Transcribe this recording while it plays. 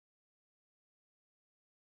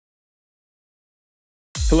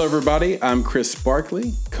Hello, everybody. I'm Chris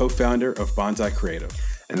Barkley, co-founder of Bonsai Creative.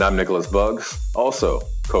 And I'm Nicholas Buggs, also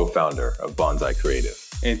co-founder of Bonsai Creative.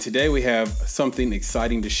 And today we have something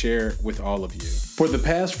exciting to share with all of you. For the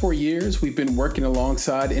past 4 years, we've been working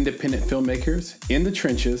alongside independent filmmakers in the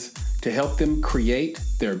trenches to help them create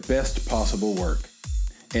their best possible work.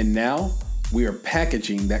 And now we are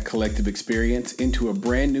packaging that collective experience into a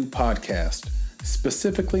brand new podcast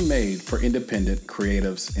specifically made for independent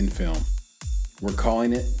creatives in film. We're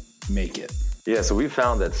calling it Make It. Yeah, so we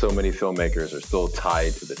found that so many filmmakers are still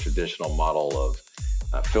tied to the traditional model of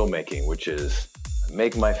filmmaking, which is I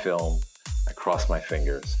make my film, I cross my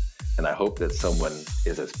fingers, and I hope that someone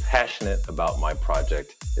is as passionate about my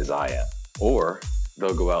project as I am. Or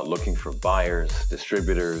they'll go out looking for buyers,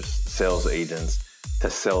 distributors, sales agents to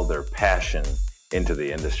sell their passion into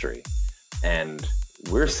the industry. And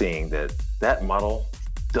we're seeing that that model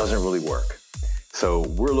doesn't really work. So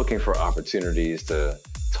we're looking for opportunities to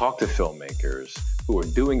talk to filmmakers who are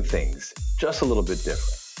doing things just a little bit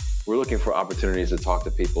different. We're looking for opportunities to talk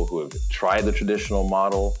to people who have tried the traditional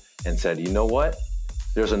model and said, you know what?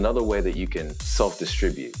 There's another way that you can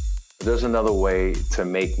self-distribute. There's another way to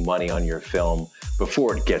make money on your film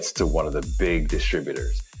before it gets to one of the big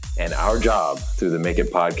distributors. And our job through the Make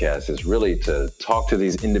It podcast is really to talk to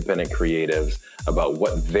these independent creatives about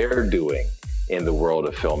what they're doing in the world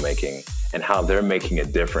of filmmaking and how they're making a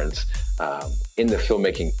difference in the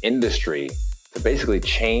filmmaking industry to basically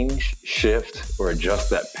change, shift, or adjust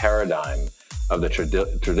that paradigm of the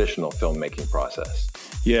traditional filmmaking process.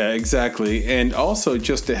 Yeah, exactly. And also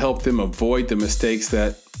just to help them avoid the mistakes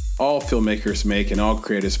that all filmmakers make and all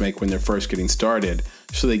creators make when they're first getting started,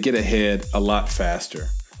 so they get ahead a lot faster.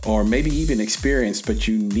 Or maybe even experienced, but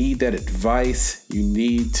you need that advice. You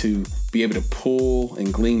need to be able to pull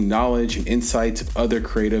and glean knowledge and insights of other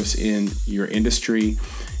creatives in your industry.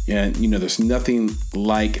 And, there's nothing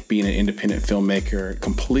like being an independent filmmaker,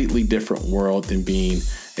 completely different world than being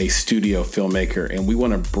a studio filmmaker. And we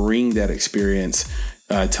want to bring that experience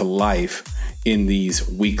to life in these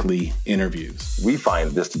weekly interviews. We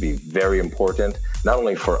find this to be very important, not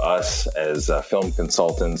only for us as film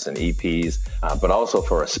consultants and EPs, but also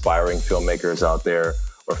for aspiring filmmakers out there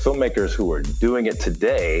or filmmakers who are doing it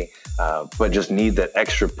today, but just need that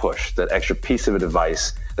extra push, that extra piece of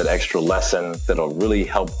advice, that extra lesson that'll really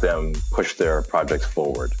help them push their projects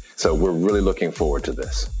forward. So we're really looking forward to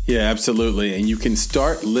this. Yeah, absolutely. And you can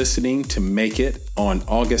start listening to Make It on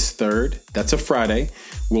August 3rd. That's a Friday.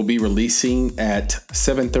 We'll be releasing at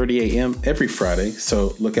 7:30 a.m. every Friday.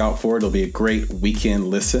 So look out for it. It'll be a great weekend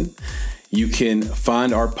listen. You can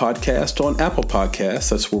find our podcast on Apple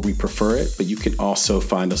Podcasts. That's where we prefer it. But you can also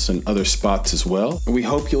find us in other spots as well. And we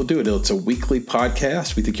hope you'll do it. It's a weekly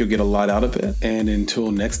podcast. We think you'll get a lot out of it. And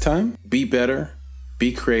until next time, be better,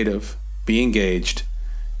 be creative, be engaged.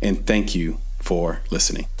 And thank you for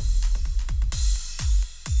listening.